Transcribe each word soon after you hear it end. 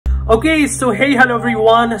Okay so हे hello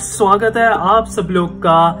everyone, स्वागत है आप सब लोग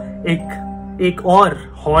का एक और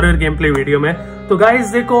हॉरर गेम प्ले वीडियो में। तो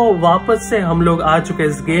गाइस देखो, वापस से हम लोग आ चुके हैं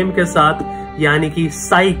इस गेम के साथ, यानी कि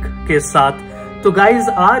साइक के साथ। तो गाइस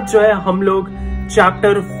आज जो है हम लोग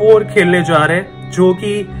चैप्टर 4 खेलने जा रहे हैं, जो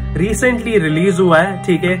कि रिसेंटली रिलीज हुआ है।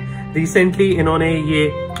 ठीक है, रिसेंटली इन्होंने ये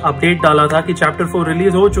अपडेट डाला था कि चैप्टर 4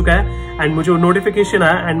 रिलीज हो चुका है एंड मुझे नोटिफिकेशन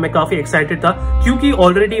आया एंड मैं काफी एक्साइटेड था, क्योंकि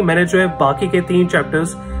ऑलरेडी मैंने जो है बाकी के 3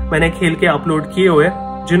 चैप्टर्स मैंने खेल के अपलोड किए हुए।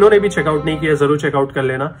 जिन्होंने भी चेकआउट नहीं किया जरूर चेकआउट कर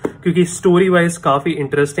लेना, क्योंकि स्टोरी वाइज काफी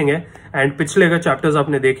इंटरेस्टिंग है। एंड पिछले अगर चैप्टर्स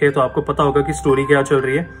आपने देखे तो आपको पता होगा कि स्टोरी क्या चल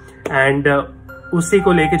रही है एंड उसी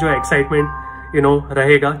को लेके जो एक्साइटमेंट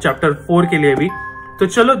रहेगा चैप्टर 4 के लिए भी। तो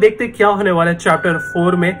चलो देखते क्या होने वाला है चैप्टर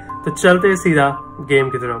 4 में। तो चलते सीधा गेम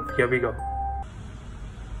की तरफ। Here we go.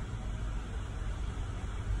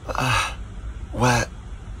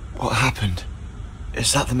 What happened?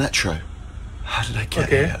 Is that the metro? How did I get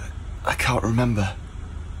here? I can't remember.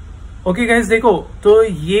 Okay guys, देखो तो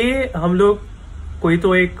ये हम लोग कोई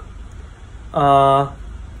तो एक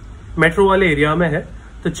मेट्रो वाले एरिया में है।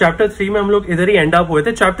 तो चैप्टर 3 में हम लोग इधर ही एंड अप हुए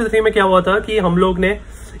थे। चैप्टर 3 में क्या हुआ था कि हम लोग ने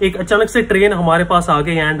एक अचानक से ट्रेन हमारे पास आ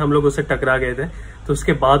गई एंड हम लोग उससे टकरा गए थे। तो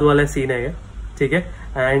उसके बाद वाला सीन है ये, ठीक है।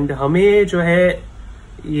 एंड हमें जो है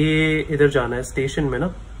ये इधर जाना है स्टेशन में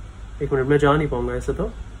ना। एक मिनट में जा नहीं पाऊंगा ऐसे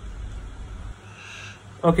तो।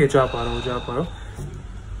 ओके जा पा रहा हूँ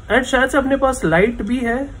एंड शायद से अपने पास लाइट भी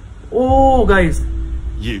है। ओ guys,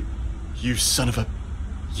 you son of a,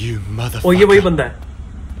 you motherfucker. ओ ये वही बंदा है।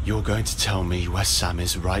 You're going to tell me where Sam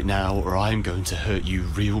is right now, or I'm going to hurt you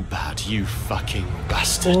real bad, you fucking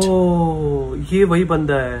bastard. Oh, ये वही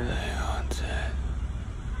बंदा है। They are dead.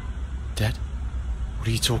 Dead? What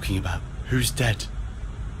are you talking about? Who's dead?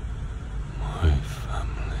 My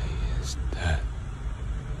family is dead.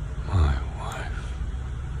 My wife,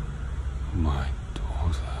 my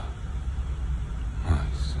daughter, my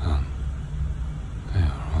son, they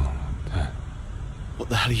are all dead. What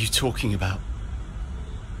the hell are you talking about?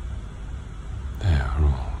 They are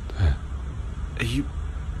all dead. Are you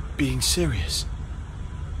being serious?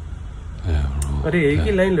 They are all अरे एक ही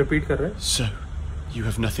dead. Line repeat कर रहा है। So, you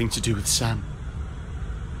have nothing to do with Sam?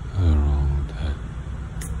 They are all dead.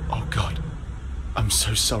 Oh God, I'm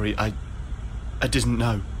so sorry. I didn't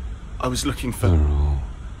know. I was looking for. They're all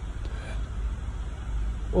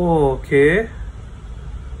okay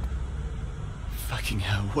Fucking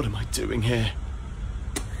hell! What am I doing here?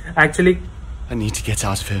 Actually I need to get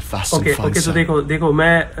out of here fast okay and find तो Sam. देखो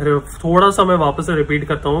मैं थोड़ा सा मैं वापस से repeat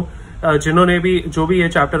करता हूँ। जिन्होंने भी जो भी ये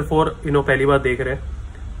चैप्टर 4 पहली बार देख रहे हैं,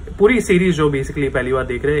 पूरी सीरीज जो बेसिकली पहली बार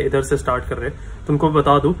देख रहे हैं, इधर से स्टार्ट कर रहे हैं, तुमको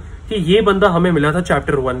बता दूं कि ये बंदा हमें मिला था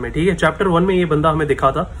चैप्टर 1 में। ठीक है, चैप्टर 1 में ये बंदा हमें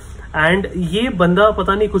दिखा था एंड ये बंदा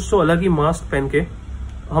पता नहीं कुछ तो अलग ही मास्क पहन के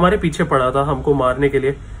हमारे पीछे पड़ा था हमको मारने के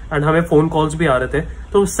लिए एंड हमें फोन कॉल्स भी आ रहे थे।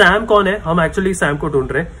 तो सैम कौन है? हम एक्चुअली सैम को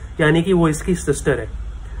ढूंढ रहे हैं, यानी कि वो इसकी सिस्टर है।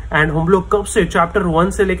 एंड हम लोग कब से चैप्टर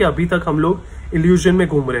 1 से लेके अभी तक हम लोग इल्यूजन में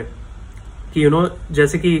घूम रहे हैं कि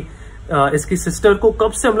जैसे कि इसकी सिस्टर को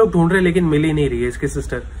कब से हम लोग ढूंढ रहे हैं, लेकिन मिल ही नहीं रही है इसकी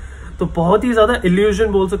सिस्टर। तो बहुत ही ज्यादा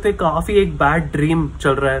इल्यूजन बोल सकते हैं, काफी एक बैड ड्रीम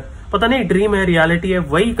चल रहा है। पता नहीं ड्रीम है रियलिटी है,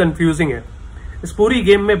 वही कंफ्यूजिंग है। इस पूरी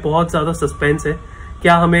गेम में बहुत ज्यादा सस्पेंस है।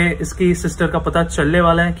 क्या हमें इसकी सिस्टर का पता चलने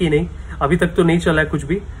वाला है कि नहीं? अभी तक तो नहीं चला है कुछ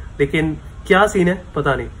भी, लेकिन क्या सीन है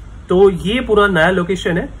पता नहीं। तो ये पूरा नया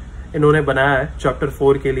लोकेशन है इन्होंने बनाया है चैप्टर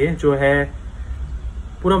 4 के लिए, जो है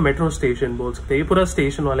पूरा मेट्रो स्टेशन बोल सकते हैं। ये पूरा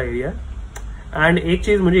स्टेशन वाला एरिया है। एंड एक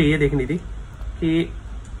चीज मुझे ये देखनी थी कि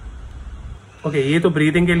ओके ये तो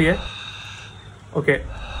ब्रीदिंग के लिए। ओके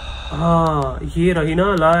हाँ ये रही ना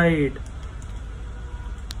लाइट।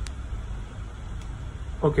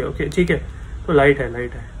 ओके ठीक है, तो लाइट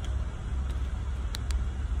है।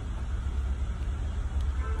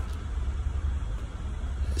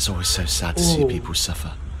 It's always so sad to see people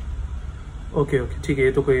suffer. Okay ठीक है,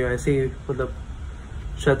 ये तो कोई ऐसे ही मतलब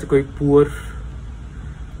शायद कोई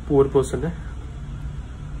पुअर पर्सन है।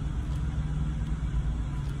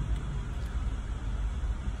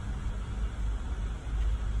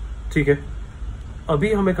 ठीक है,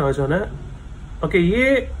 अभी हमें कहाँ जाना है? ओके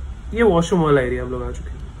ये वॉशरूम वाला एरिया हम लोग आ चुके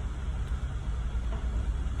हैं।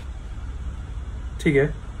 ठीक है,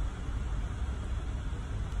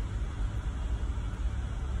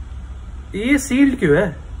 ये सील्ड क्यों है?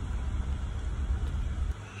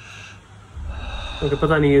 ओके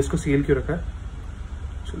पता नहीं है इसको सील क्यों रखा है।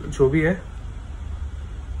 चलो जो भी है,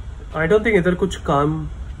 आई डोंट थिंक इधर कुछ काम,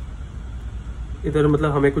 इधर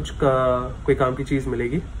मतलब हमें कोई काम की चीज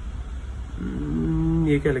मिलेगी।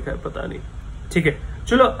 ये क्या लिखा है पता नहीं। ठीक है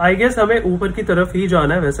चलो, आई गेस हमें ऊपर की तरफ ही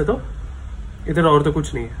जाना है वैसे तो, इधर और तो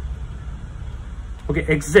कुछ नहीं है। ओके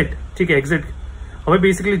एग्जिट, ठीक है एग्जिट। हमें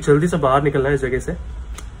बेसिकली जल्दी से बाहर निकलना है इस जगह से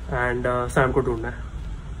एंड सैम को ढूंढना है।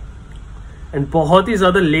 एंड बहुत ही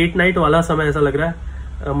ज्यादा लेट नाइट वाला समय ऐसा लग रहा है,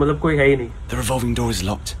 मतलब कोई है ही नहीं। The revolving door is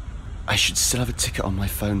locked. I should still have a ticket on my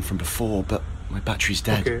phone from before, but my battery's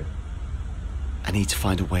dead. Okay. I need to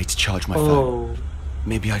find a way to charge my phone.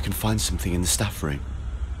 Maybe I can find something in the staff room.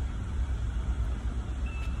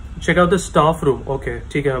 Check out the staff room. Okay,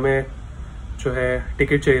 ठीक है, हमें जो है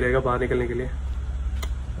ticket चाहिए रहेगा बाहर निकलने के लिए।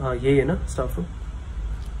 हाँ, यही है ना स्टाफ रूम।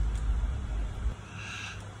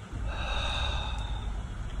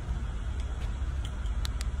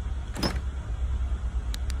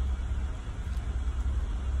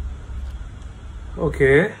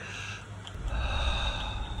 ओके,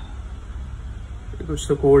 कुछ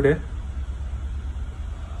तो कोड है।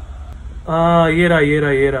 ये रहा।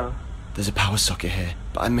 There's a power socket here,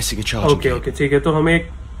 but I'm missing a charging cable. Okay, ठीक है, तो हमें एक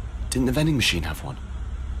Didn't the vending machine have one?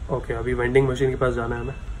 Okay, अभी वेंडिंग मशीन के पास जाना है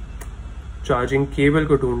हमें, चार्जिंग केबल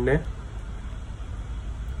को ढूंढने।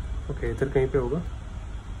 ओके, इधर कहीं पे होगा।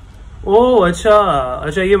 ओह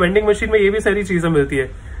अच्छा, ये वेंडिंग मशीन में ये भी सारी चीजें मिलती है,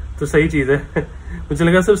 तो सही चीज है। मुझे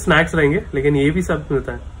लगा सिर्फ स्नैक्स रहेंगे, लेकिन ये भी सब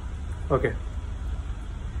मिलता है। Okay,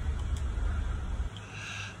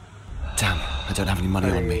 Damn, I don't have any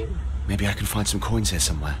money on me. Maybe I can find some coins here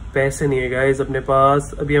somewhere. पैसे नहीं है गाइस अपने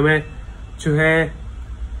पास। अभी हमें जो है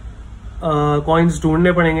कॉइन्स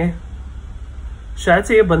ढूंढने पड़ेंगे। शायद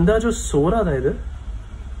से ये बंदा जो सो रहा था इधर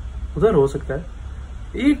उधर हो सकता है।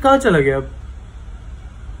 ये कहाँ चला गया अब?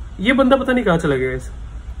 ये बंदा पता नहीं कहाँ चला गया इस,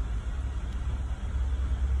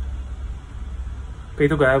 कहीं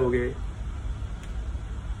तो गायब हो गया ये।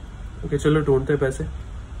 ओके, चलो ढूंढते हैं पैसे।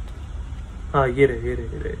 हाँ, ये रहे।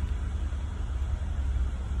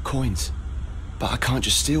 Coins, but I can't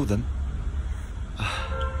just steal them.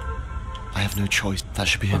 I have no choice. That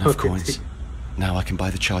should be enough coins. Now I can buy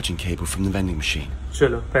the charging cable from the vending machine.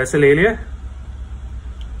 चलो, पैसे ले लिए।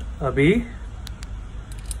 अभी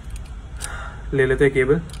ले लेते हैं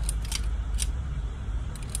cable.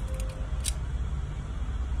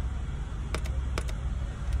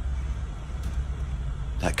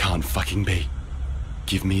 That can't fucking be.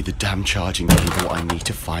 Give me the damn charging cable. I need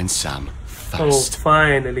to find Sam fast.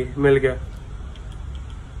 Finally मिल गया।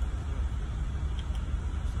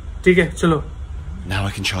 ठीक है, चलो। Now I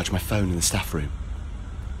can charge my phone in the staff room.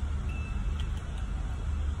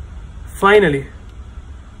 Finally.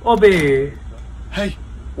 ओबे, Hey,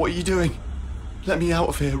 what are you doing? Let me out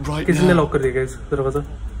of here right किसी ने now. Lock कर दिया इस दरवाजा।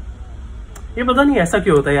 ये पता नहीं ऐसा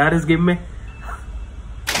क्यों होता है यार इस गेम में।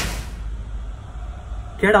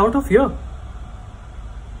 Get out of here.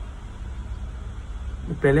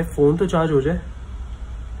 पहले फोन तो चार्ज हो जाए।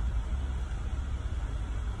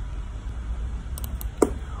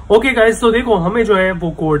 ओके गाइस, तो देखो हमें जो है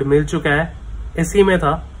वो कोड मिल चुका है। इसी में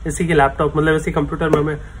था, इसी के लैपटॉप मतलब इसी कंप्यूटर में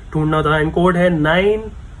हमें ढूंढना था। एंड कोड है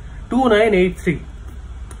 92983।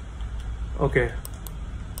 ओके,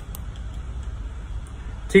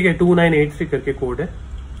 ठीक है, 2983 करके कोड है।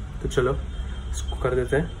 तो चलो इसको कर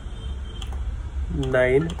देते हैं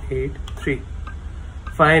 983।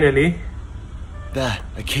 Finally There,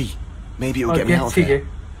 a key. Maybe it will get me out of ठीक है, here.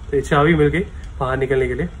 तो ये चाबी मिल गई बाहर निकलने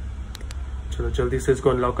के लिए। चलो जल्दी से इसको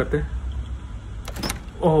अनलॉक करते हैं।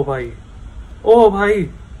 ओह भाई,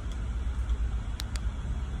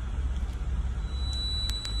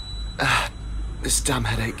 This damn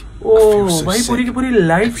headache. I oh feel so भाई, पूरी sick. की पूरी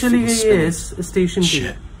लाइट चली Everything's गई है spinning. इस स्टेशन की।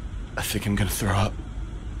 Shit. I think I'm gonna throw up.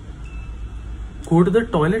 Go to the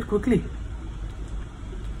toilet quickly.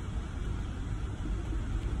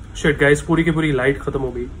 Shit guys, पूरी की पूरी लाइट खत्म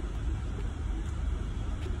हो गई।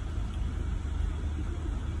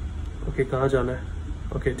 ओके, कहाँ जाना है?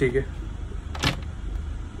 ओके, ठीक है।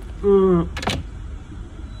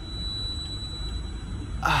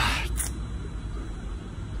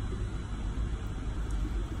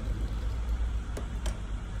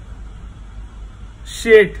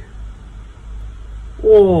 शिट,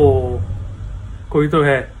 ओ कोई तो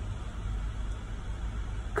है।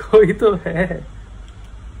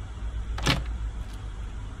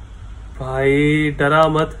 भाई डरा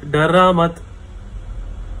मत।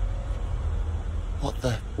 What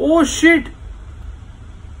the? Oh shit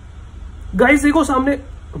guys, देखो सामने।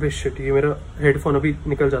 अबे शिट, ये मेरा हेडफोन अभी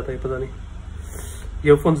निकल जाता है, पता नहीं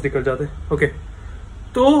ईयरफोन्स निकल जाते हैं। ओके,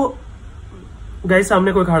 तो गाइस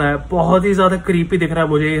सामने कोई खड़ा है, बहुत ही ज्यादा क्रीपी दिख रहा है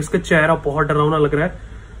मुझे। इसका चेहरा बहुत डरावना लग रहा है।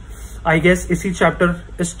 आई गेस इस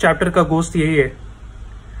चैप्टर का गोस्ट यही है।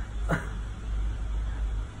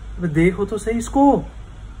 देखो तो सही इसको,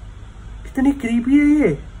 कितनी क्रीपी है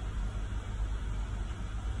ये।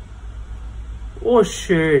 ओ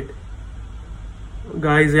शिट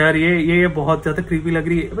गाइस, यार ये बहुत ज्यादा क्रीपी लग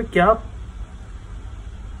रही है। अबे क्या,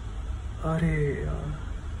 अरे यार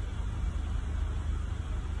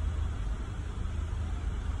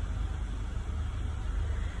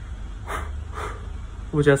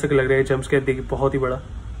मुझे ऐसा लग रहा है जंप स्केयर देखिए बहुत ही बड़ा।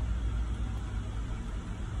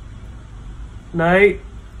 नहीं,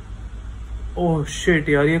 ओह शिट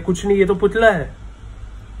यार, ये कुछ नहीं, ये तो पुतला है।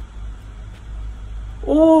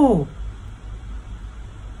 ओह,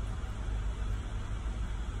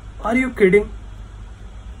 are you kidding?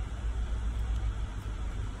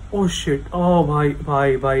 Oh shit, ओह भाई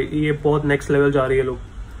भाई भाई, ये बहुत नेक्स्ट लेवल जा रही है लोग।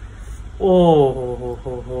 ओह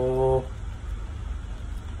हो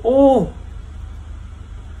ओह,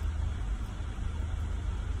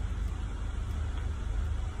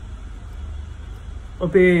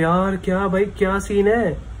 अबे यार क्या भाई, क्या सीन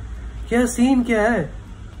है, क्या सीन क्या है?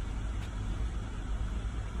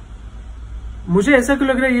 मुझे ऐसा क्यों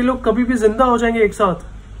लग रहा है ये लोग कभी भी जिंदा हो जाएंगे एक साथ।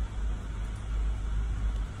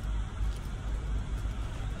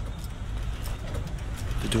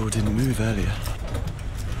 The door didn't move earlier.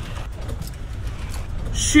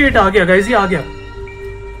 Shit, आ गया गाइस, ये आ गया।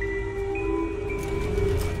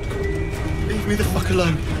 Leave me the fuck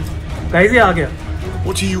alone. Guys, ये आ गया।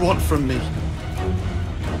 What do you want from me?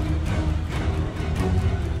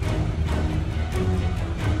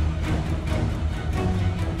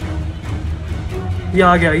 ये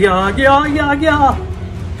आ गया, ये आ गया, ये आ गया।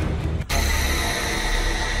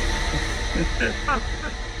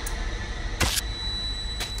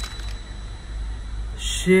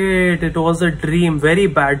 Shit, it was a dream, very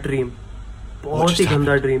bad dream. बहुत ही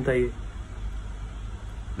गंदा ड्रीम था ये।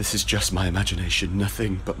 This is just my imagination,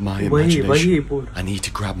 nothing but my वही imagination. बोल, I need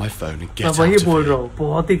to grab my phone and get मैं out वही of बोल here. रहा हूँ,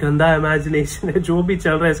 बहुत ही गंदा इमेजिनेशन है जो भी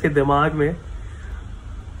चल रहा है इसके दिमाग में।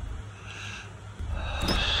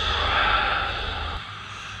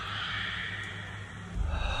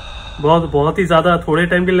 बहुत ही ज्यादा, थोड़े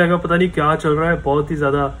टाइम के लिए लगा पता नहीं क्या चल रहा है, बहुत ही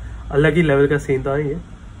ज्यादा अलग ही लेवल का सीन था ये।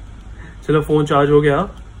 चलो फोन चार्ज हो गया,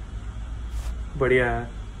 बढ़िया है।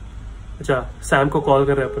 अच्छा, सैम को कॉल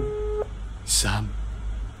कर रहे हैं अपन। Sam,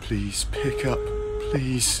 please pick up,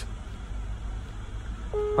 please.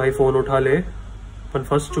 भाई फोन उठा ले, अपन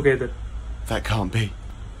फंस चुके इधर। That can't be.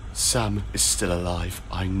 Sam is still alive.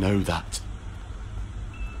 I know that.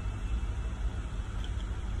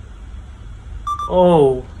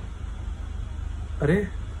 ओह, अरे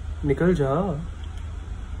निकल जा।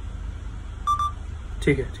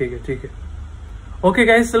 ठीक है ठीक है ठीक है, ओके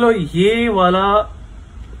गाइस, चलो ये वाला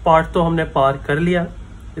पार्ट तो हमने पार कर लिया,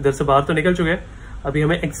 इधर से बाहर तो निकल चुके हैं। अभी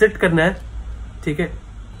हमें एग्जिट करना है, ठीक है?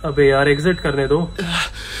 अबे यार एग्जिट करने दो।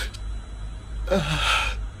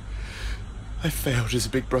 I failed as a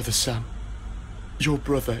big brother, Sam. Your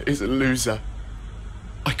brother is a loser.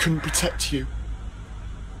 I couldn't protect you.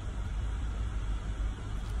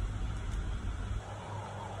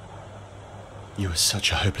 You were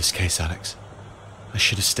such a hopeless case, Alex. I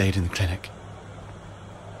should have stayed in the clinic.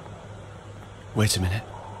 Wait a minute.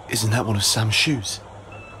 Isn't that one of Sam's shoes?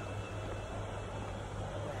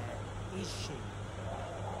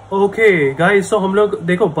 Okay guys, तो हम लोग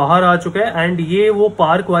देखो बाहर आ चुके हैं and ये वो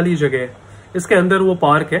park वाली जगह है, इसके अंदर वो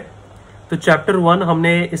पार्क है। तो चैप्टर 1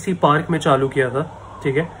 हमने इसी पार्क में चालू किया था,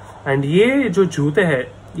 ठीक है? एंड ये जो जूते हैं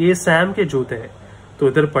ये सैम के जूते हैं, तो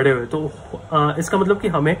इधर पड़े हुए, तो इसका मतलब कि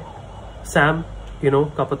हमें सैम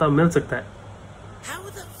का पता मिल सकता है। How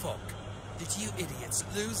the fuck did you idiots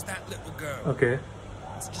lose that little girl? Okay,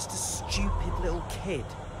 It's just a stupid little kid.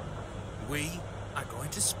 We are going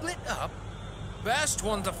to split up. Best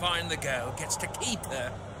one to find the girl gets to keep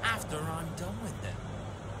her after I'm done with it.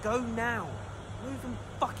 Go now. Move and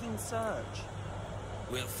fucking search.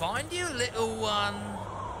 We'll find you, little one.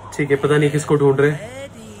 ठीक है, पता नहीं किसको ढूंढ रहे हैं।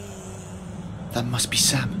 Ready. That must be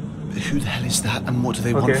Sam. But who the hell is that and what do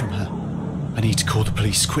they want Okay. from her? I need to call the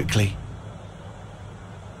police quickly.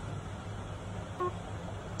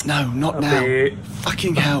 No, not now. अबे,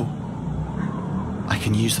 Fucking hell. I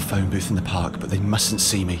can use the phone booth in the park, but they mustn't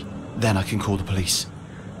see me. Then I can call the police.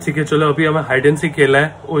 ठीक है, चलो अभी हमें hide and seek खेलना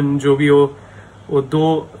है। उन जो भी वो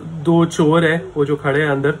दो चोर है, वो जो खड़े हैं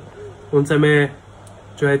अंदर, उनसे हमें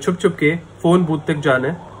जो है छुप छुप के फोन बूथ तक जाना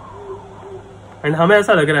है। एंड हमें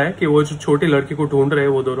ऐसा लग रहा है कि वो जो छोटी लड़की को ढूंढ रहे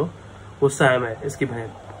हैं वो दोनों, वो सैम है, इसकी बहन।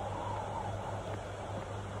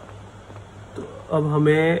 तो अब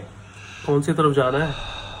हमें कौन सी तरफ जाना है?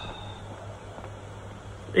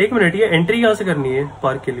 एक मिनट, ये एंट्री कहाँ से करनी है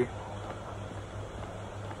पार्क के लिए?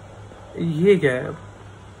 ये क्या है?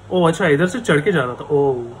 ओ अच्छा, इधर से चढ़ के जाना था।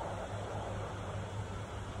 ओ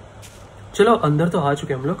चलो अंदर तो आ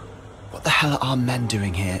चुके हम लोग। What the hell are our men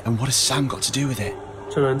doing here and what has Sam got to do with it?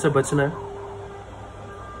 चलो इनसे बचना है।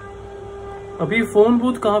 अभी फोन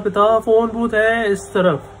बूथ कहाँ पे था? फोन बूथ है इस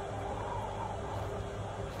तरफ।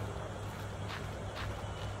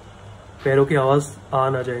 पैरों की आवाज आ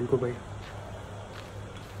ना जाए इनको भाई।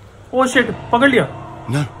 ओ शिट, पकड़ लिया।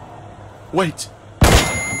 No. Wait.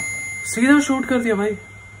 सीधा शूट कर दिया भाई।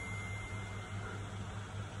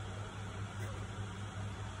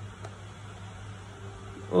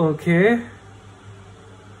 ओके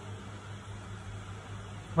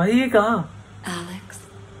भाई ये कहा? Alex,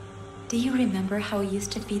 do you remember how we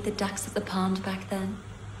used to feed the ducks at the pond back then?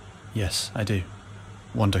 Yes, I do.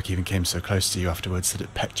 One duck even came so close to you afterwards that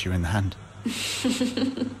it pecked you in the hand.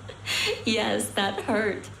 Yes, that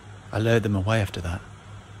hurt. I lured them away after that.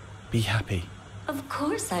 Be happy. Of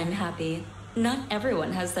course I'm happy. Not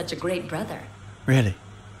everyone has such a great brother. Really?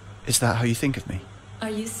 Is that how you think of me? Are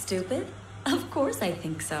you stupid? Of course I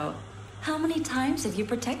think so. How many times have you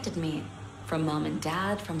protected me? From mom and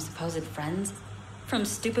dad, from supposed friends, from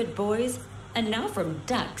stupid boys, and now from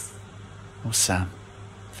ducks. Well, Sam,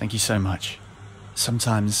 thank you so much.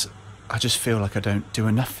 Sometimes I just feel like I don't do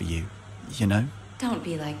enough for you, you know? Don't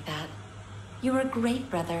be like that. You're a great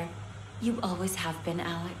brother. You always have been,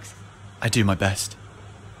 Alex. I do my best.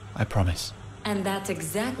 I promise. And that's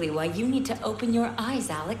exactly why you need to open your eyes,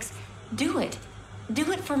 Alex. Do it.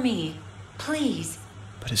 Do it for me. Please.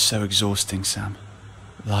 But it's so exhausting, Sam.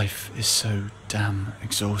 Life is so damn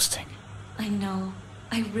exhausting. I know.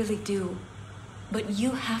 I really do. But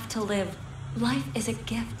you have to live. Life is a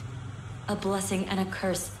gift. A blessing and a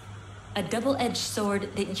curse. A double-edged sword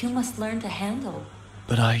that you must learn to handle.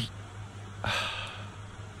 But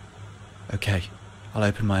Okay, I'll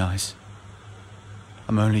open my eyes.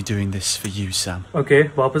 I'm only doing this for you, Sam. Okay,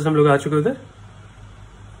 वापस हम लोग आ चुके थे।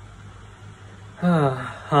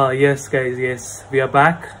 हाँ, yes guys, yes, we are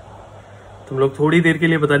back. तुम लोग थोड़ी देर के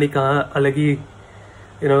लिए पता नहीं कहाँ अलग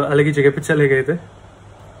ही जगह पे चले गए थे।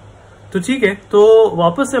 तो ठीक है, तो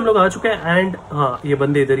वापस से हम लोग आ चुके हैं एंड हाँ, ये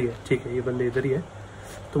बंदे इधर ही है। ठीक है, ये बंदे इधर ही है,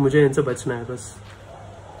 तो मुझे इनसे बचना है बस।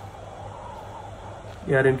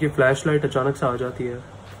 यार इनकी फ्लैश लाइट अचानक से आ जाती है।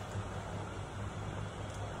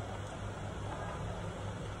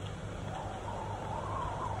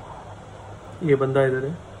 ये बंदा इधर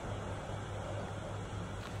है।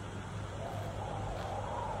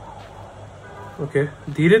 ओके,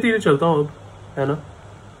 धीरे धीरे चलता हूँ अब, है ना?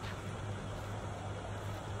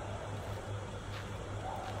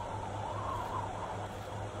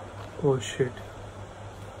 ओह शिट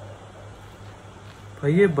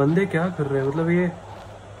भाई, ये बंदे क्या कर रहे हैं? मतलब ये,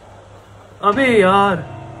 अबे यार।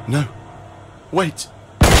 No, wait.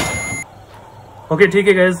 ओके ठीक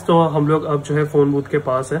है गाइस, तो हम लोग अब जो है फोन बूथ के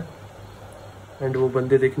पास है एंड वो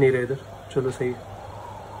बंदे दिख नहीं रहे इधर। चलो सही,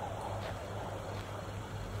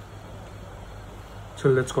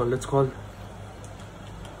 चल लेट्स कॉल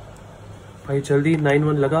भाई जल्दी।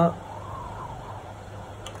 91 लगा।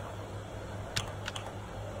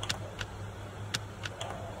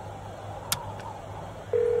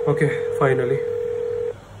 Okay finally.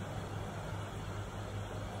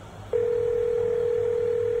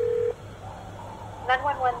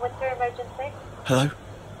 What's your emergency? Hello?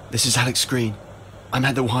 This is Alex Green. I'm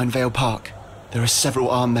at the Winevale Park. There are several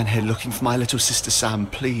armed men here looking for my little sister Sam.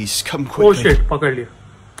 Please, come quickly. Oh shit, पकड़ लिया।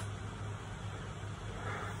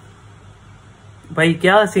 भाई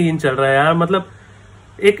क्या scene चल रहा है यार? मतलब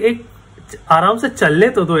एक आराम से चलने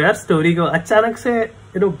तो दो यार स्टोरी को। अचानक से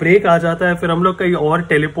ब्रेक आ जाता है, फिर हम लोग कहीं और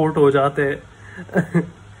टेलीपोर्ट हो जाते हैं।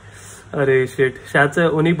 अरे शिट, शायद से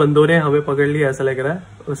उन्हीं बंदों ने हमें पकड़ लिया ऐसा लग रहा है।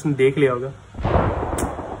 उसने देख लिया होगा।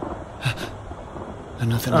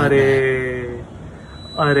 अरे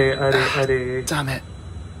अरे अरे अरे, Damn it.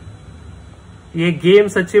 ये गेम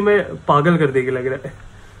सच्ची में पागल कर देगी लग रहा है।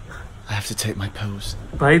 I have to take my pills.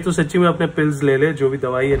 भाई तो सच्ची में अपने पिल्स ले ले, जो भी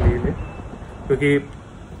दवाई है ले ले, क्योंकि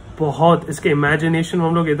बहुत इसके इमेजिनेशन में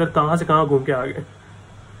हम लोग इधर कहाँ से कहाँ घूम के आ गए।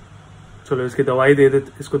 चलो इसकी दवाई दे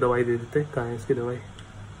देते, इसको दवाई दे देते। कहाँ है इसकी दवाई?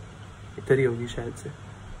 इधर ही होगी शायद से।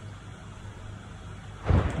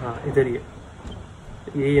 हाँ इधर ही है,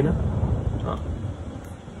 यही है ना? हाँ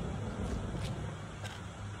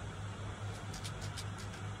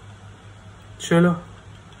चलो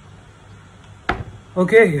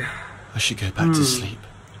okay. I should go back to sleep.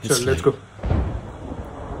 It's चल let's late. Go.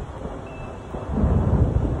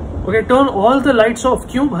 Okay, turn all the lights off.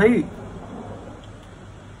 क्यों भाई,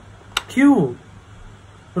 क्यों?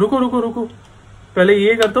 रुको रुको रुको, पहले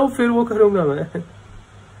ये करता हूँ फिर वो करूंगा मैं।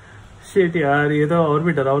 शिट यार, ये तो और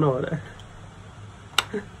भी डरावना हो रहा है।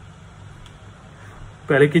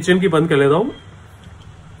 पहले किचन की बंद कर लेता हूँ,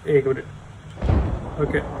 एक मिनट।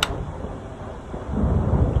 ओके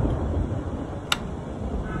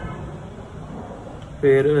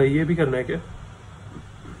फिर ये भी करना है क्या?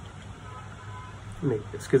 नहीं,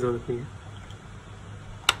 इसकी जरूरत नहीं है।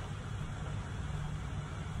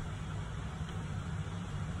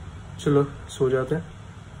 चलो सो जाते हैं।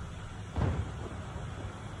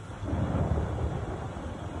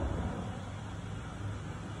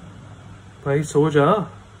 भाई सो जा।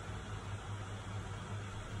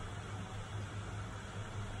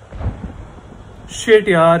 शिट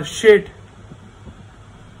यार शिट।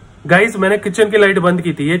 गाइस मैंने किचन की लाइट बंद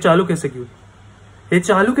की थी, ये चालू कैसे की हुई? ये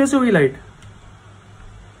चालू कैसे हुई लाइट?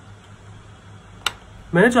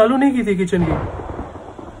 मैंने चालू नहीं की थी किचन की।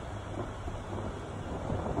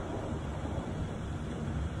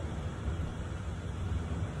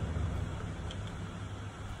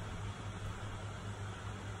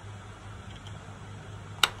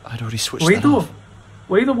 I'd already switched that off.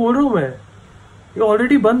 वही तो बोल रहा हूं मैं, ये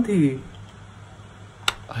ऑलरेडी बंद थी।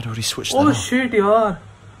 I'd already switched that oh off. Shit यार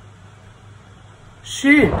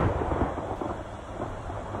शिट।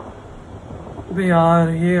 अबे यार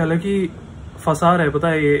ये अलग ही फंसा रहा है पता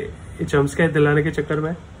है, ये जंपस्केयर दिलाने के चक्कर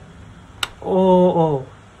में। ओ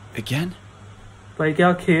Again? भाई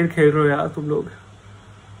क्या खेल खेल रहे हो यार तुम लोग।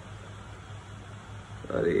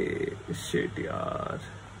 अरे शिट यार,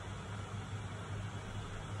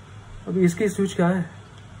 अभी इसकी स्विच क्या है?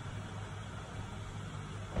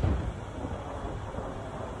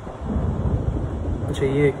 अच्छा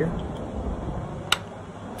ये है क्या?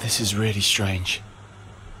 This is really strange.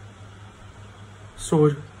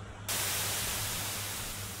 सोच।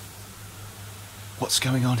 What's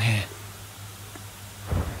going on here?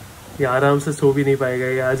 ये आराम से सो भी नहीं पाएगा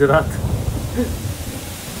ये आज रात।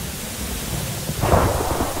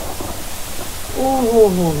 Oh.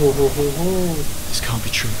 This can't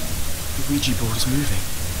be true. The Ouija board is moving.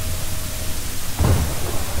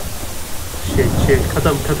 Shit.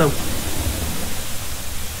 खत्म।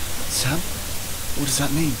 Sam? What does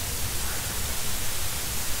that mean?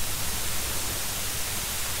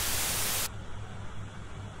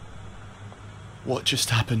 What just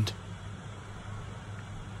happened?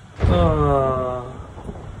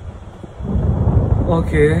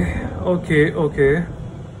 Okay.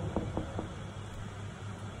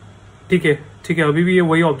 ठीक है अभी भी ये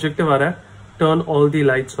वही ऑब्जेक्टिव आ रहा है, turn all the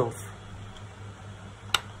lights off.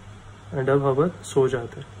 And अब हम सो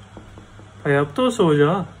जाते हैं। भाई अब तो सो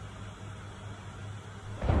जा।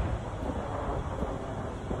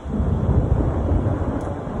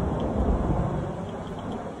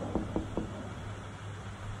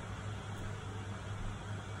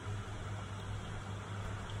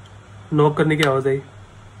 नॉक करने की आवाज आई।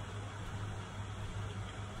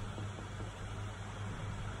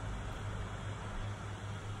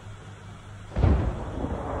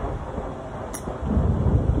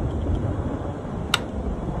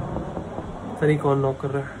 पता नहीं कौन नॉक कर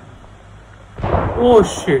रहा है। Oh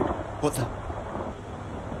shit. What the?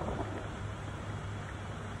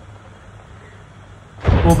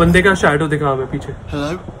 वो बंदे का शैडो दिखा हमें पीछे।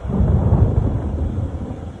 Hello?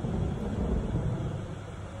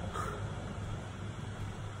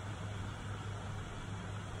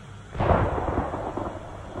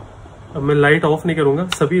 अब मैं लाइट ऑफ नहीं करूंगा,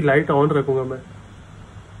 सभी लाइट ऑन रखूंगा मैं।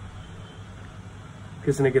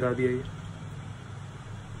 किसने गिरा दिया ये?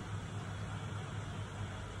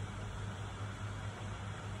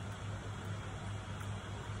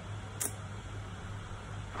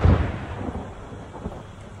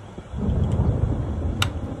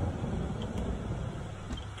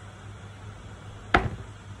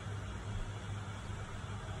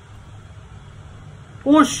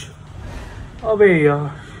 ओश, अबे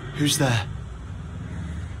यार। Who's there?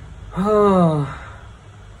 हाँ।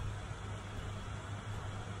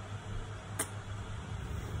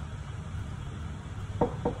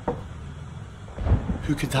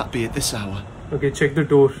 Who could that be at this hour? Okay, check the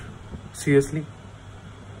door. Seriously?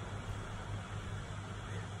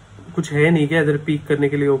 कुछ है नहीं क्या इधर पीक करने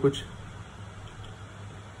के लिए? वो कुछ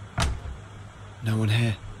No one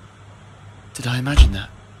here. Did I imagine that?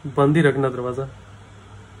 बंद ही रखना दरवाजा।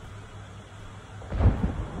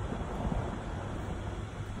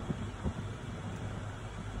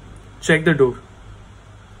 Check the door.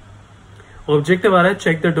 ऑब्जेक्टिव आ रहा है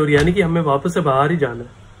चेक द डोर, यानी कि हमें वापस से बाहर ही जाना है।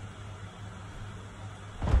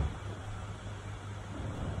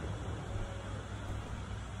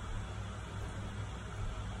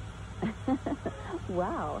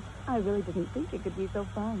 Wow, I really didn't think it could be so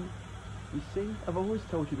fun. You see, I've always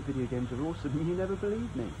told you that video games are awesome and you never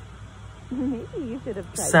believed me. Maybe you should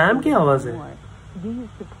have tried Sam की आवाज है। more. You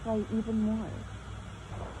used to play even more.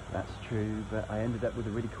 That's true, but I ended up with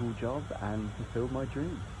a really cool job and fulfilled my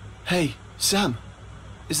dream. Hey, Sam.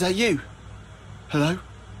 Is that you? Hello?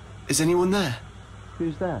 Is anyone there?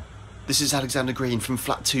 Who's there? This is Alexander Green from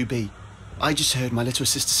Flat 2B. I just heard my little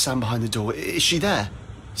sister Sam behind the door. Is she there?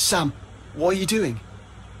 Sam, what are you doing?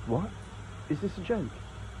 What? Is this a joke?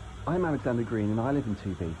 I'm Alexander Green and I live in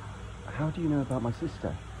 2B. How do you know about my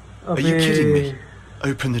sister? Are you kidding me?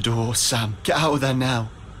 Open the door, Sam. Get out of there now.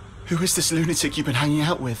 Who is this lunatic you've been hanging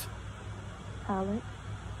out with? Alex?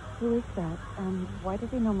 Who is that? And why does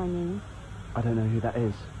he know my name? I don't know who that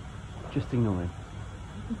is. Just ignore him.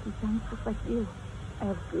 I think he sounds just like you. I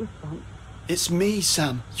have goosebumps. It's me,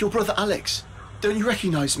 Sam. Your brother Alex. Don't you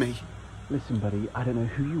recognize me? Listen, buddy, I don't know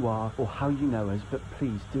who you are or how you know us, but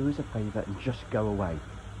please do us a favour and just go away.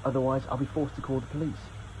 Otherwise, I'll be forced to call the police.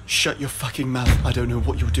 Shut your fucking mouth. I don't know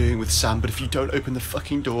what you're doing with Sam, but if you don't open the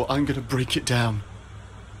fucking door, I'm gonna break it down.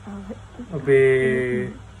 Alex,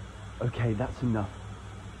 अबे Okay, that's enough.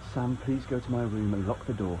 Sam, please go to my room and lock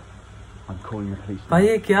the door. I'm calling the police. भाई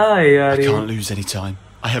ये क्या है I यार ये? can't lose any time.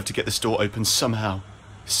 I have to get this door open somehow.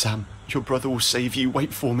 Sam, your brother will save you.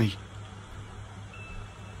 Wait for me.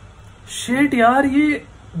 Shit यार ये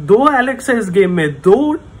दो Alex है इस गेम में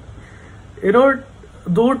दो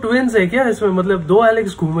ट्विंस है क्या इसमें मतलब दो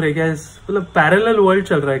एलेक्स घूम रहे क्या इस मतलब पैरेलल वर्ल्ड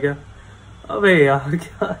चल रहा है क्या अबे यार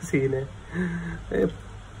क्या सीन है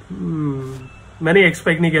मैंने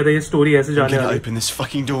एक्सपेक्ट नहीं किया था ये स्टोरी ऐसे जाने वाली open this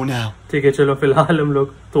fucking door now. ठीक है चलो फिलहाल हम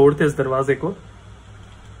लोग तोड़ते इस दरवाजे को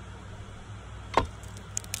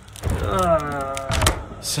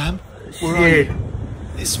Sam, where are you?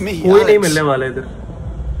 It's me, कोई नहीं Alex. मिलने वाला इधर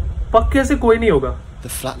पक्के से कोई नहीं होगा The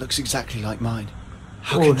flat looks exactly like mine.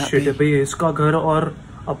 How oh can that shit be? भाई इसका घर और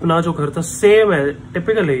अपना जो घर था सेम है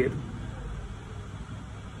टिपिकल है ये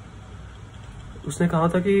उसने कहा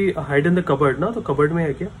था कि हाइड इन द कबर्ड ना तो कबर्ड में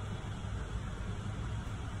है क्या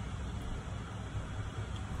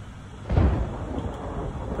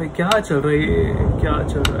भाई क्या चल रहा है ये क्या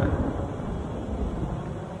चल रहा है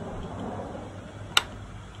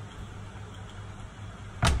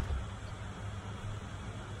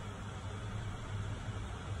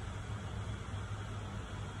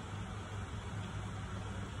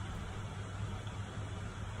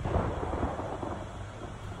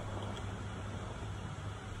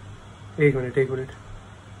एक minute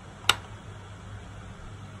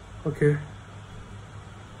okay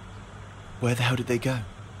Where the hell did they go?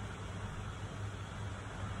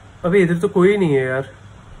 अबे इधर तो कोई नहीं है यार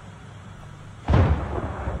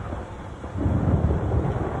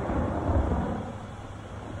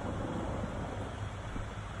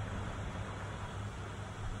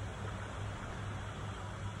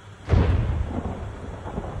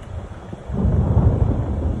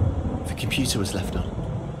The computer was left on.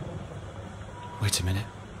 Wait a minute.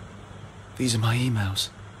 These are my emails.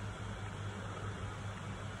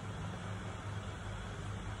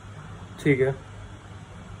 ठीक है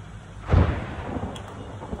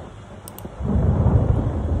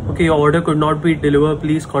Okay, your order could not be delivered.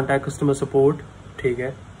 Please contact customer support. ठीक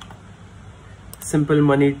है Simple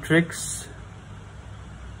money tricks.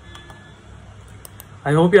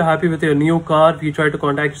 I hope you're happy with your new car. We tried to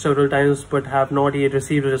contact you several times but have not yet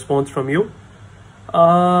received a response from you.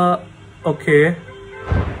 Okay.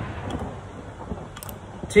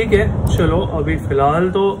 ठीक है चलो अभी फिलहाल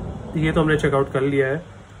तो ये तो हमने चेकआउट कर लिया है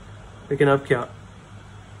लेकिन अब क्या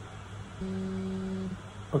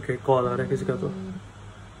ओके कॉल आ रहा है किसी का तो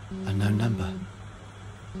Unknown number.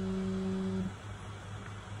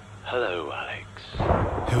 Hello, Alex.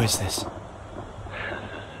 Who is this?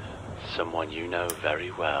 Someone you know very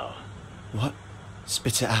well. What?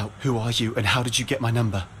 Spit it out. Who are you and how did you get my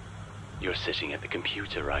number? You're sitting at the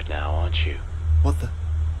computer right now, aren't you? What the?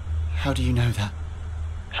 How do you know that?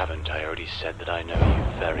 Haven't I already said that I know you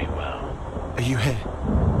very well? Are you here?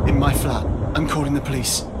 In my flat? I'm calling the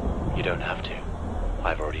police. You don't have to.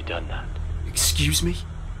 I've already done that. Excuse me?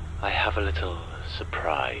 I have a little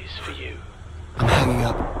surprise for you. I'm hanging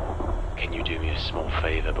up. Can you do me a small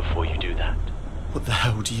favor before you do that? What the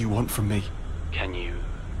hell do you want from me? Can you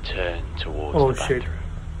turn towards Oh, the shit. bathroom?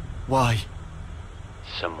 Why?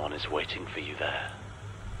 Someone is waiting for you there.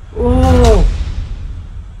 Oh!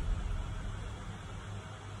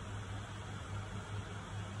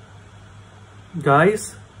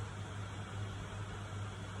 Guys,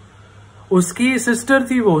 उसकी sister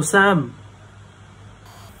थी वो Sam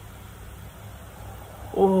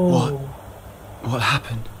What? What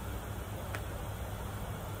happened?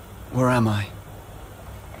 Where am I?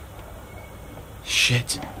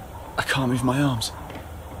 Shit. I can't move my arms.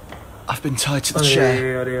 I've been tied to the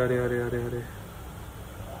chair. अरे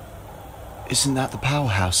Isn't that the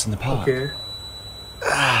powerhouse in the park? Okay.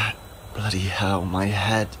 Ah, bloody hell, my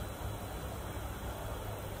head.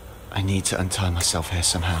 I need to untie myself here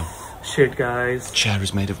somehow. Shit, guys. The chair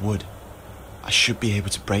is made of wood. I should be able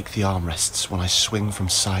to break the armrests when I swing from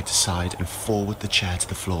side to side and forward the chair to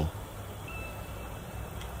the floor.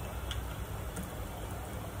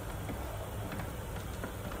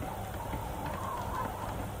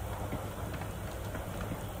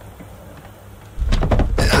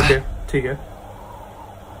 Okay, ठीक है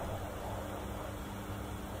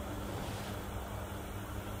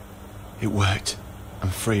It worked. I'm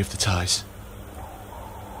free of the ties.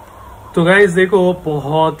 तो guys देखो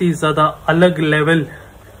बहुत ही ज्यादा अलग level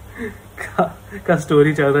का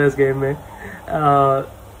story चल रहा है इस गेम में।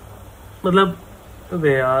 मतलब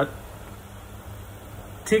वे यार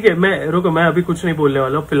ठीक है, मैं अभी कुछ नहीं बोलने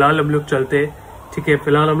वाला हूँ। फिलहाल हम लोग चलते, ठीक है,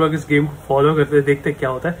 फिलहाल हम लोग इस गेम को फॉलो करते, देखते क्या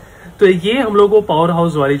होता है। तो ये हम लोग को पावर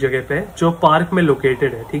हाउस वाली जगह पे है जो पार्क में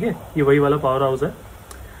लोकेटेड है, ठीक है, ये वही वाला पावर हाउस है।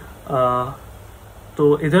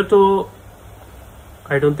 तो इधर तो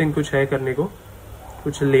आई डोंट थिंक कुछ है करने को,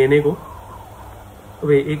 कुछ लेने को।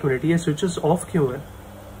 वे एक मिनट, ये स्विचेस ऑफ क्यों है?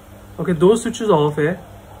 ओके, 2 स्विचेस ऑफ है,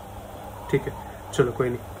 ठीक है, चलो कोई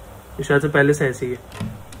नहीं, ये शायद से पहले से ऐसे ही है।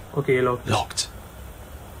 ओके, ये Locked.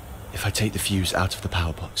 If I take the fuse out of the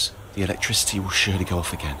power box, the electricity will surely go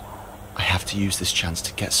off again. I have to use this chance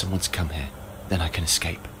to get someone to come here. Then I can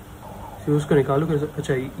escape. Fuse को निकालो कैसे?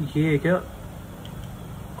 अच्छा ये है क्या?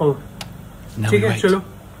 ओह No, ठीक है, wait. चलो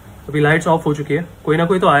अभी लाइट्स ऑफ हो चुकी है, कोई ना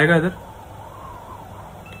कोई तो आएगा इधर,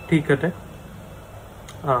 ठीक करते हैं।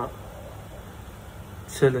 हाँ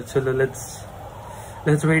चलो चलो,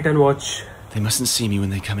 let's wait and watch. They mustn't see me when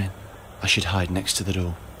they come in. I should hide next to the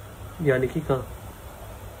door. यानी कि कहाँ?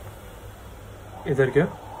 इधर क्या?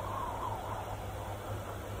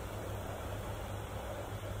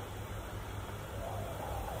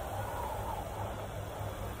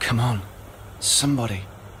 Come on, somebody.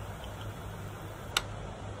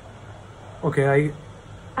 Okay,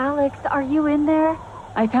 Alex, are you in there?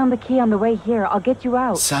 I found the key on the way here. I'll get you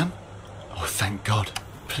out. Sam? Oh, thank God.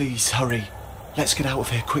 Please, hurry. Let's get out of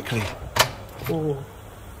here quickly. Oh.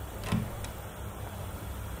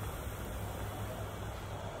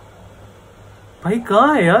 भाई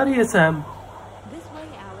कहाँ है यार ये Sam? This way,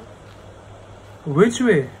 Alex. Which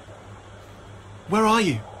way? Where are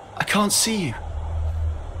you? I can't see you.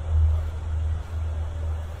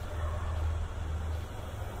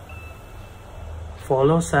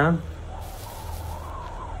 Follow Sam.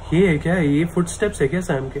 ये है क्या? ये footsteps है क्या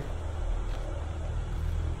सैम के?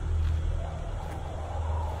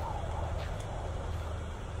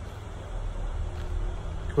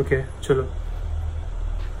 ओके चलो।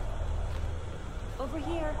 Over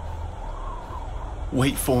here.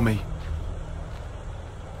 Wait for me.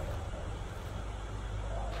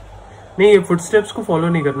 नहीं, ये फुटस्टेप्स को फॉलो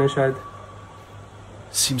नहीं करना शायद।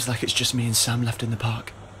 Seems like it's just me and Sam left in the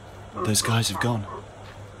park. Those guys have gone.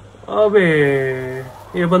 अबे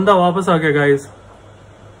ये बंदा वापस आ गया गाइस।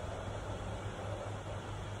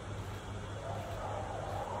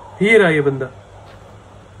 ही रहा ये बंदा।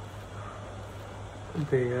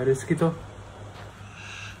 अबे यार इसकी तो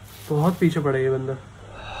बहुत पीछे पड़ा ये बंदा।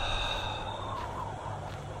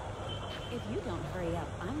 If you don't hurry up,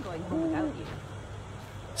 I'm going home without you.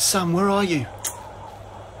 Sam, where are you?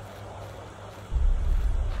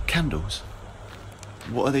 Candles?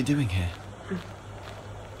 What are they doing here?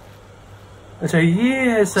 अच्छा ये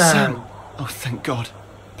है Sam. Sam! Oh, thank God.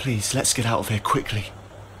 Please, let's get out of here quickly.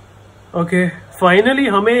 Okay finally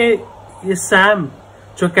हमें ये Sam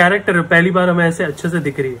जो character है पहली बार हमें ऐसे अच्छे से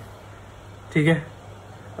दिख रही है, ठीक है,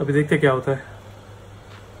 अभी देखते क्या होता है।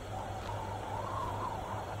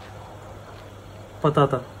 पता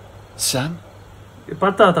था Sam?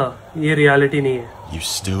 पता था ये रियलिटी नहीं है। You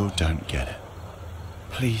still don't get it.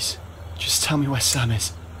 Please, just tell me where Sam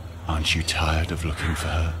is. Aren't you tired of looking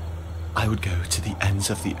for her? I would go to the ends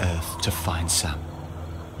of the earth to find Sam.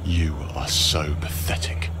 You are so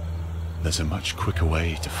pathetic. There's a much quicker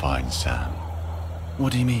way to find Sam.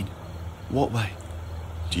 What do you mean? What way?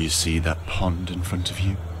 Do you see that pond in front of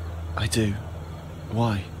you? I do.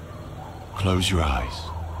 Why? Close your eyes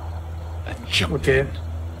and jump in.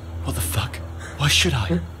 What the fuck? Why should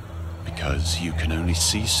I? Because you can only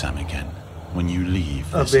see Sam again when you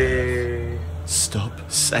leave this earth. Stop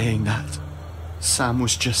saying that. Sam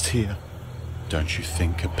was just here. Don't you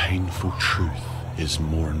think a painful truth is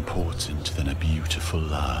more important than a beautiful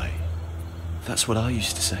lie? That's what I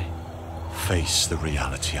used to say. Face the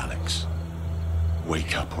reality, Alex.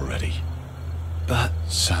 Wake up already. But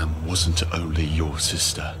Sam wasn't only your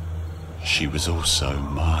sister. She was also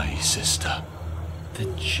my sister.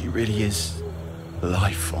 Then she really is.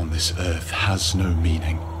 Life on this earth has no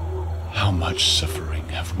meaning. How much suffering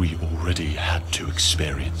have we already had to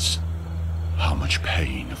experience? How much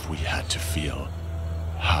pain have we had to feel?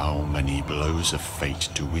 How many blows of fate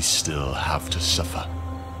do we still have to suffer?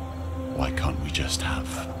 Why can't we just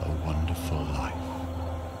have a wonderful life?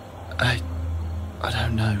 I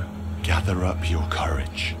don't know. Gather up your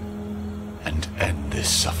courage and end this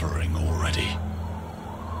suffering already.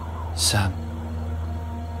 Sam,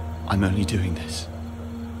 I'm only doing this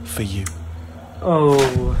for you.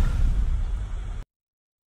 Oh.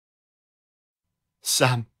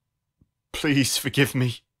 Sam. Please forgive me.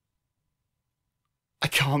 I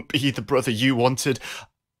can't be the brother you wanted.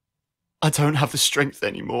 I don't have the strength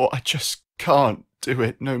anymore. I just can't do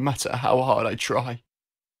it, no matter how hard I try.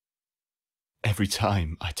 Every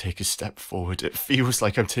time I take a step forward, it feels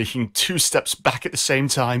like I'm taking 2 steps back at the same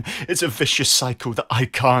time. It's a vicious cycle that I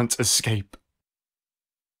can't escape.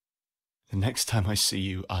 The next time I see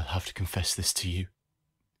you, I'll have to confess this to you.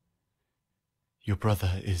 Your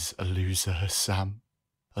brother is a loser, Sam.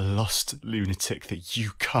 A lost lunatic that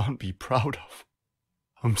you can't be proud of.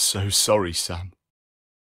 I'm so sorry, Sam.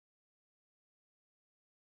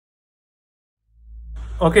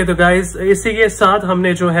 Okay तो guys इसी के साथ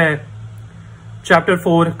हमने जो है chapter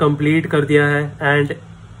 4 complete कर दिया है एंड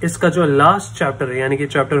इसका जो लास्ट चैप्टर है यानी कि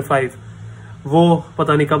चैप्टर 5 वो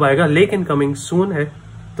पता नहीं कब आएगा, लेकिन कमिंग सून है,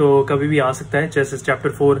 तो कभी भी आ सकता है। जैसे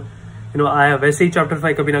चैप्टर 4 आया वैसे ही चैप्टर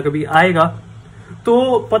 5 कभी ना कभी आएगा।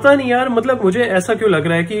 तो पता नहीं यार, मतलब मुझे ऐसा क्यों लग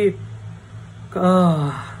रहा है कि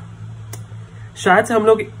शायद से हम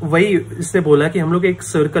लोग वही इससे बोला कि हम लोग एक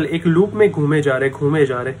सर्कल, एक लूप में घूमे जा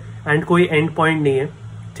रहे एंड कोई एंड पॉइंट नहीं है।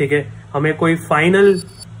 ठीक है, हमें कोई फाइनल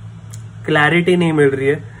क्लैरिटी नहीं मिल रही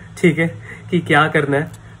है, ठीक है, कि क्या करना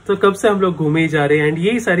है। तो कब से हम लोग घूमे ही जा रहे हैं एंड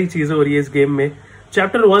यही सारी चीजें हो रही है इस गेम में।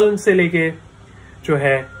 चैप्टर 1 से लेके जो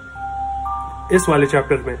है इस वाले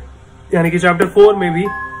चैप्टर में, यानी कि चैप्टर 4 में भी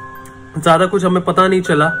ज्यादा कुछ हमें पता नहीं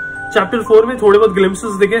चला। चैप्टर 4 में थोड़े बहुत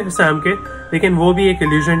ग्लिम्पसेस दिखे सैम के, लेकिन वो भी एक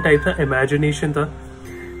इल्यूजन टाइप था, इमेजिनेशन था,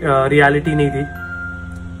 रियलिटी नहीं थी।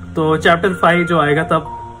 तो चैप्टर 5 जो आएगा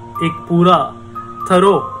तब एक पूरा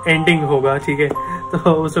थरो एंडिंग होगा, ठीक है,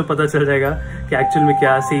 तो उसमें पता चल जाएगा कि एक्चुअल में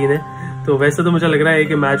क्या सीन है। तो वैसे तो मुझे लग रहा है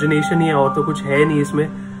कि इमेजिनेशन ही है और तो कुछ है नहीं इसमें।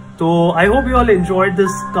 तो I hope you all enjoyed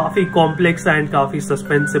this काफी कॉम्प्लेक्स एंड काफी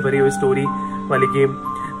सस्पेंस से भरी हुई स्टोरी वाली गेम।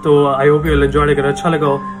 तो I hope you all enjoyed. अगर अच्छा लगा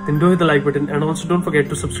हो then do hit the like button and also don't forget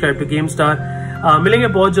to subscribe to गेमस्टार। मिलेंगे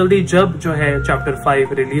बहुत जल्दी, जब जो है चैप्टर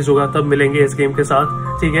 5 रिलीज होगा तब मिलेंगे इस गेम के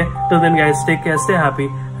साथ, ठीक है। Till then guys take care, stay happy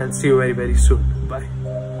and C you very very soon.